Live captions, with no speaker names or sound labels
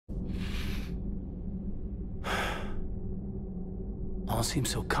All seems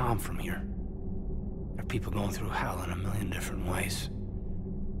so calm from here. There are people going through hell in a million different ways.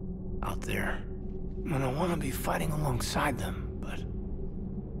 Out there. And I want to be fighting alongside them, but...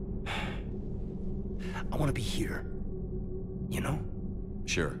 I want to be here. You know?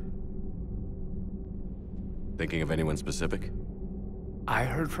 Sure. Thinking of anyone specific? I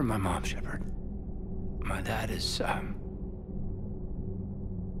heard from my mom, Shepard. My dad is,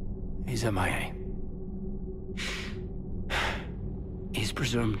 he's MIA. He's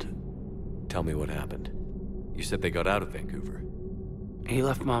presumed... Tell me what happened. You said they got out of Vancouver. He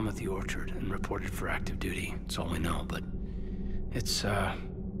left Mom at the orchard and reported for active duty. That's all we know, but... It's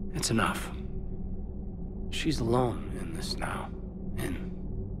enough. She's alone in this now. In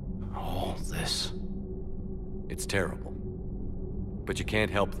all this. It's terrible. But you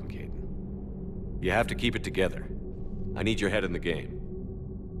can't help them, Kaidan. You have to keep it together. I need your head in the game.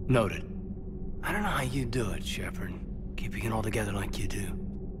 Noted. I don't know how you do it, Shepard. Keeping it all together like you do.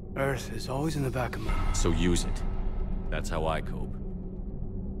 Earth is always in the back of my mind. So use it. That's how I cope.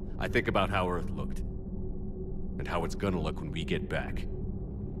 I think about how Earth looked. And how it's gonna look when we get back.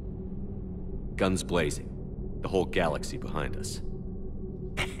 Guns blazing. The whole galaxy behind us.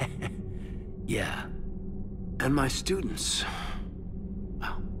 Yeah. And my students.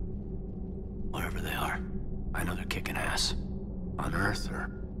 Well, wherever they are, I know they're kicking ass. On Earth or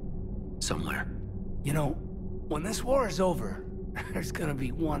somewhere. You know, when this war is over, there's gonna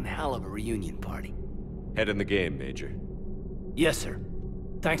be one hell of a reunion party. Head in the game, Major. Yes, sir.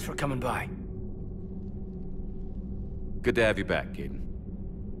 Thanks for coming by. Good to have you back, Kaidan.